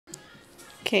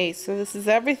Okay, so this is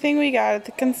everything we got at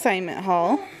the consignment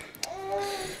haul.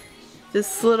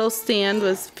 This little stand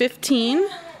was $15.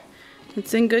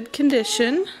 It's in good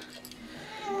condition.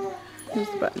 Here's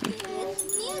the button.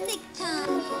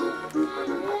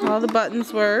 All the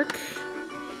buttons work.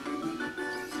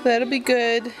 So that'll be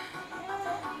good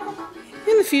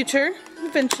in the future,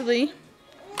 eventually.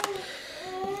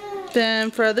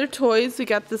 Then for other toys, we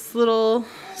got this little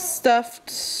stuffed,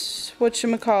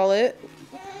 whatchamacallit.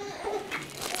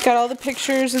 It's got all the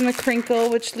pictures and the crinkle,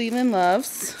 which Leland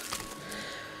loves.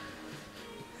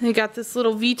 They got this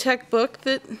little VTech book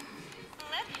that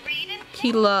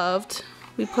he loved.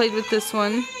 We played with this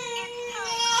one.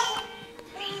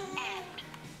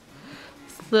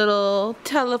 This little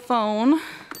telephone,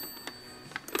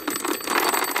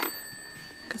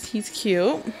 because he's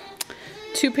cute.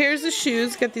 2 pairs of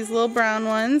shoes, got these little brown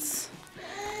ones.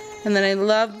 And then I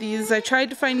love these. I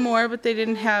tried to find more, but they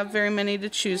didn't have very many to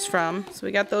choose from. So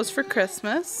we got those for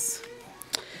Christmas.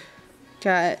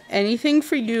 Got Anything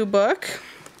for You book.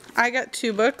 I got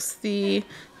 2 books. The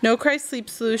No Cry Sleep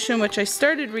Solution, which I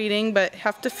started reading but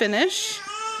have to finish.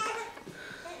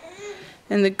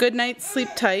 And the Good Night Sleep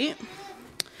Tight.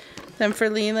 Then for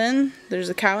Leland, there's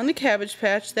A Cow in the Cabbage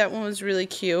Patch. That one was really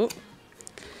cute.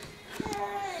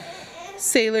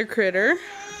 Sailor Critter.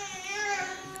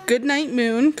 Good Night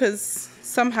Moon, because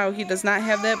somehow he does not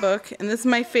have that book. And this is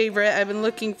my favorite. I've been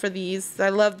looking for these. I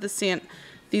love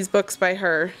these books by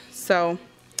her. So,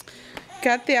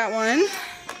 got that one.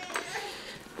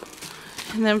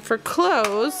 And then for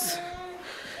clothes,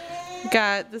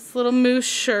 got this little moose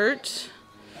shirt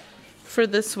for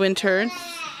this winter.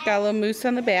 Got a little moose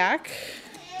on the back.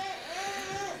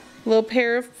 A little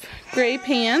pair of gray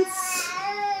pants.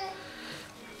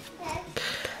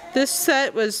 This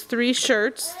set was 3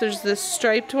 shirts. There's this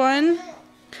striped one.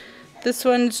 This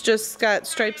one's just got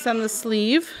stripes on the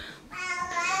sleeve.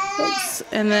 Oops.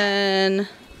 And then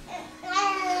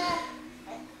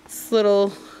this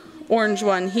little orange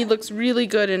one. He looks really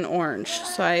good in orange,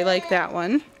 so I like that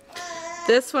one.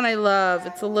 This one I love.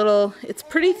 It's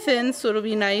pretty thin, so it'll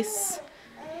be nice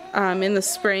in the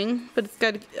spring. But it's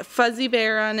got a fuzzy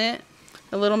bear on it,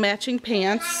 a little matching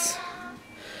pants.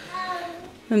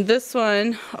 And this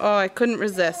one, oh, I couldn't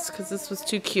resist because this was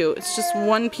too cute. It's just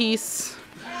one piece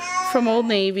from Old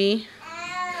Navy.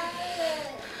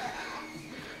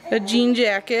 A jean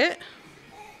jacket.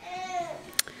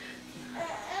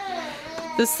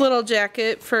 This little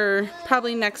jacket for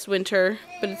probably next winter,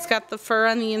 but it's got the fur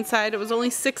on the inside. It was only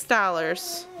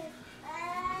 $6.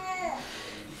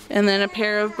 And then a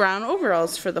pair of brown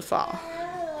overalls for the fall.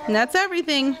 And that's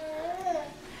everything.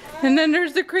 And then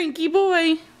there's the cranky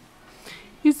boy.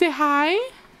 You say hi?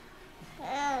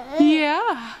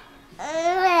 Yeah.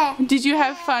 Did you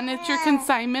have fun at your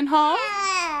consignment haul?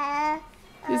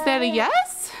 Is that a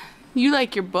yes? You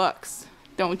like your books,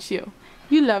 don't you?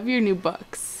 You love your new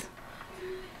books.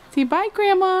 Say bye,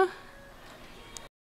 Grandma.